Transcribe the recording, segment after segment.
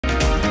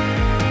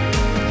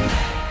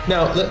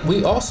Now,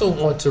 we also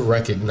want to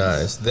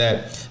recognize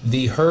that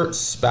the hurt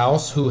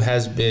spouse who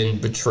has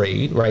been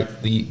betrayed, right,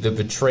 the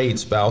betrayed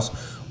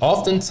spouse,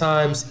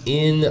 oftentimes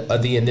in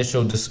the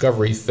initial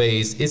discovery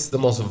phase, it's the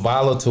most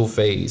volatile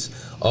phase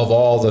of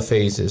all the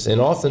phases.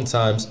 And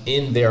oftentimes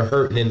in their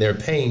hurt and in their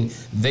pain,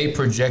 they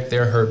project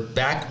their hurt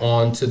back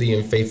onto the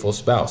unfaithful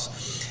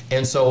spouse.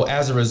 And so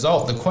as a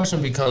result, the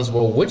question becomes,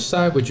 well, which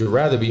side would you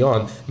rather be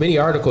on? Many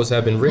articles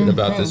have been written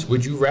about this.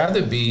 Would you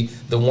rather be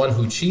the one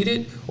who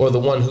cheated or the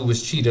one who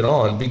was cheated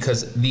on?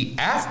 Because the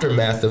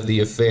aftermath of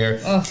the affair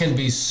can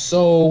be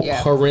so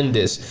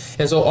horrendous.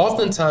 And so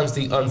oftentimes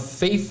the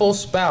unfaithful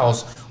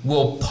spouse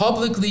will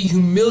publicly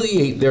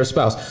humiliate their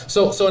spouse.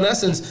 So in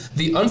essence,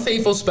 the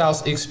unfaithful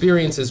spouse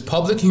experiences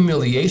public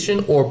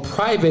humiliation or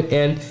private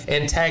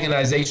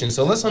antagonization.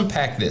 So let's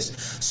unpack this.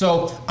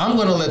 So I'm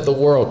going to let the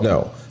world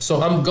know.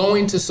 So I'm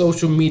going to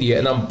social media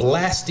and I'm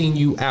blasting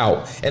you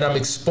out and I'm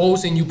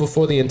exposing you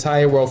before the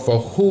entire world for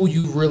who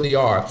you really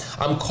are.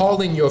 I'm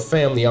calling your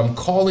family. I'm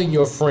calling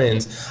your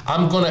friends.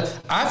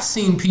 I've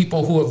seen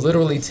people who have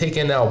literally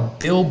taken out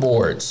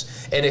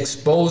billboards and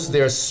exposed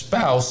their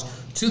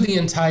spouse to the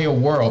entire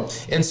world.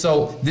 And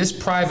so this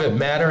private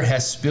matter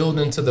has spilled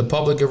into the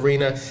public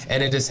arena,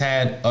 and it has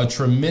had a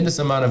tremendous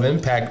amount of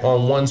impact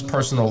on one's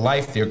personal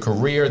life, their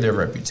career, their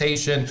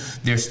reputation,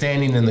 their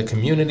standing in the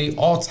community,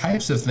 all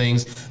types of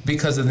things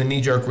because of the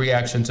knee-jerk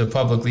reaction to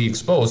publicly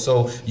expose.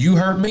 So you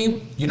hurt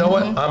me, you know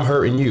what? I'm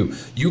hurting you.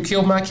 You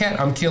killed my cat,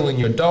 I'm killing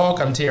your dog,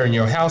 I'm tearing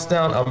your house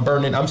down, I'm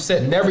burning, I'm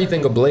setting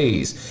everything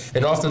ablaze.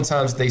 And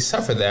oftentimes they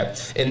suffer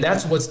that. And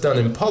that's what's done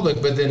in public,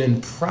 but then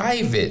in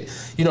private,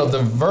 you know,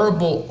 the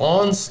verbal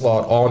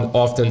onslaught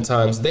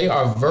oftentimes they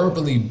are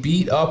verbally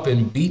beat up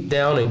and beat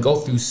down and go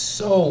through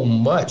so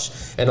much,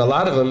 and a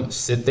lot of them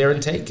sit there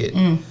and take it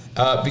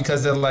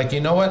because they're like,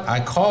 you know what, I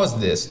caused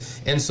this.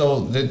 And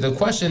so the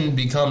question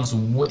becomes,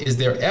 is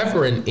there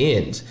ever an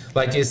end?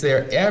 Like, is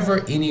there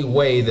ever any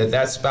way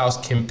that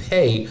spouse can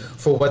pay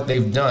for what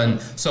they've done?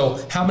 So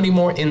how many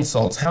more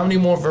insults, how many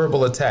more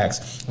verbal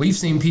attacks? We've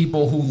seen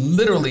people who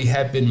literally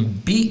have been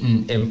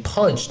beaten and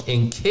punched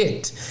and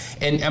kicked,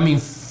 and I mean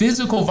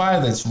physical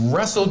violence,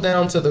 wrestled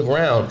down to the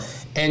ground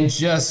and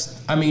just,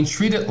 I mean,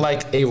 treated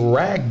like a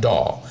rag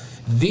doll.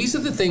 These are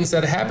the things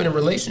that happen in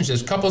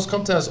relationships. Couples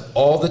come to us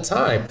all the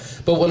time.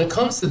 But when it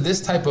comes to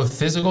this type of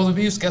physical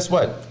abuse, guess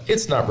what?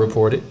 It's not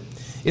reported.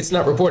 It's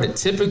not reported.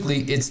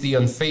 Typically, it's the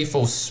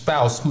unfaithful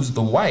spouse who's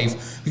the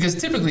wife, because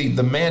typically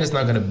the man is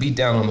not going to beat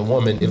down on the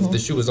woman if the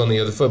shoe is on the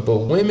other foot. But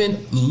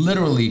women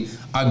literally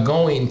are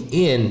going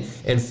in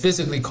and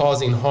physically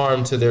causing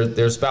harm to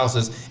their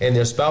spouses, and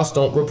their spouse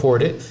don't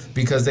report it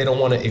because they don't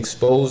want to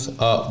expose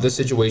the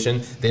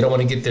situation. They don't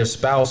want to get their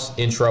spouse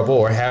in trouble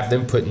or have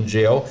them put in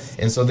jail.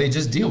 And so they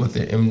just deal with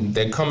it. And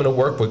they're coming to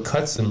work with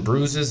cuts and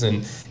bruises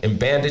and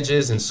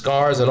bandages and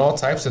scars and all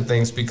types of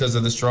things because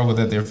of the struggle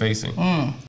that they're facing.